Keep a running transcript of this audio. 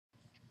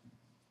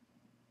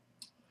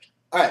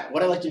All right,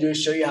 what I'd like to do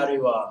is show you how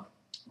to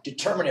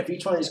determine if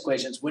each one of these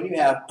equations, when you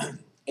have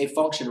a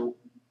function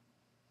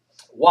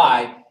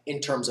y in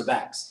terms of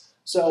x.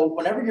 So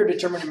whenever you're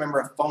determining, remember,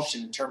 a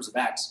function in terms of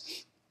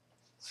x,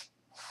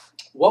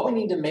 what we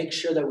need to make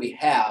sure that we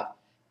have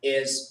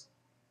is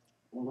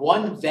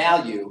one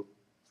value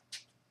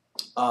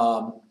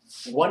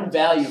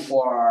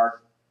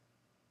for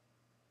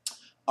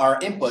our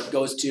input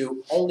goes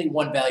to only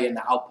one value in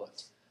the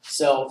output.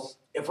 So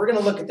if we're going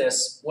to look at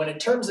this, when in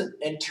terms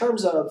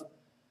of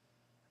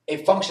a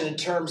function in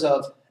terms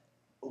of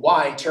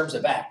y in terms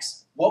of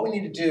x, what we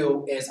need to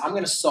do is I'm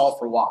going to solve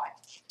for y.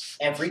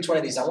 And for each one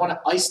of these, I want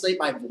to isolate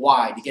my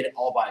y to get it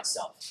all by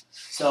itself.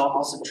 So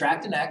I'll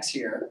subtract an x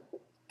here,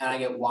 and I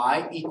get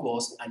y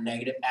equals a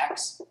negative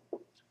x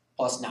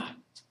plus 9.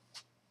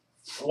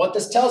 And what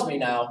this tells me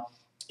now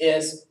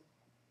is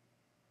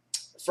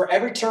for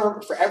every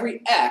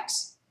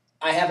x,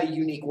 I have a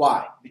unique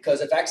y. Because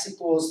if x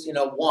equals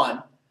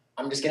 1,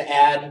 I'm just going to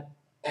add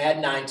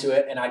 9 to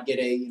it, and I'd get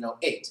a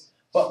 8.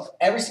 But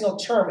every single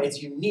term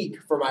is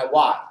unique for my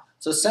y.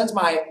 So since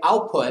my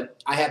output,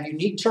 I have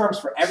unique terms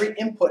for every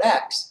input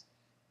x,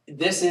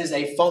 this is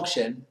a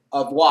function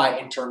of y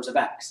in terms of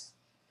x.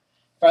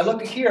 If I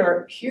look at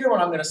here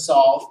when I'm going to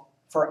solve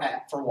for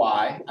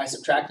y, I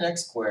subtract an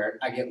x squared,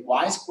 I get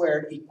y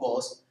squared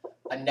equals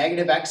a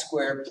negative x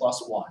squared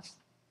plus 1.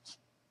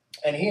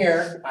 And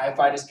here, if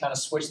I just kind of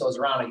switch those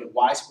around, I get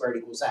y squared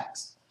equals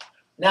x.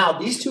 Now,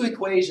 these two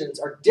equations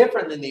are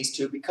different than these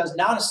two because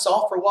now to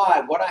solve for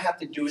y, what I have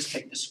to do is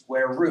take the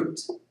square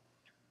root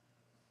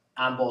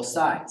on both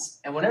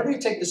sides. And whenever you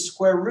take the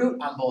square root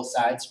on both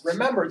sides,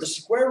 remember the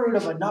square root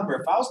of a number,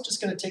 if I was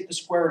just going to take the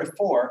square root of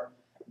 4,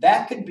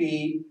 that could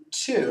be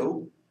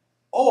 2,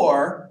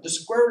 or the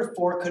square root of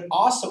 4 could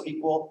also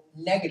equal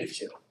negative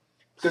 2.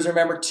 Because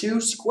remember, 2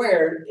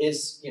 squared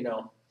is,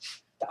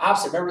 the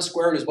opposite. Remember, the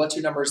square root is what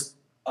two numbers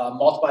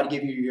multiply to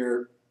give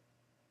you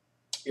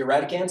your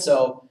radicand.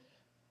 So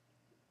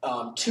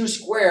 2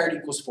 squared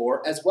equals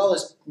 4, as well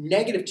as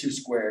negative 2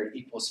 squared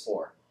equals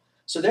 4.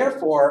 So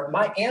therefore,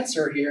 my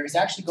answer here is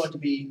actually going to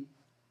be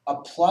a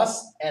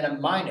plus and a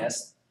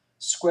minus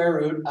square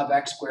root of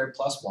x squared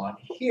plus 1.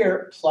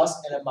 Here,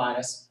 plus and a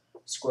minus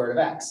square root of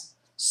x.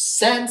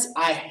 Since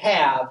I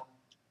have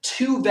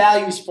two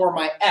values for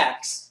my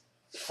x,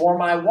 for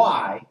my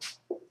y,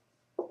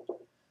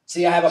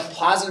 see, I have a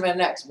positive and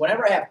an x.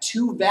 Whenever I have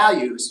two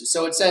values,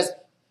 so it says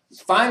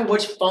find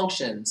which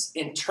functions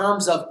in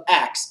terms of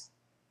x,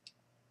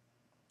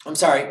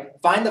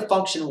 find the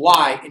function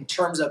y in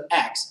terms of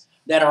x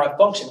that are a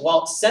function.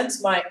 Well,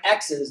 since my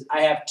x's,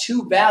 I have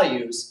two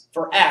values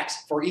for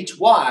x for each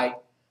y,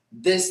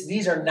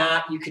 these are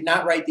not, you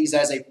cannot write these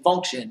as a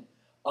function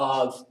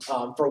of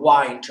for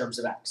y in terms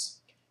of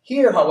x.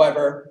 Here,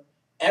 however,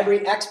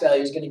 every x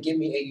value is going to give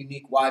me a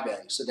unique y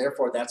value, so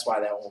therefore that's why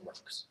that one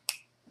works.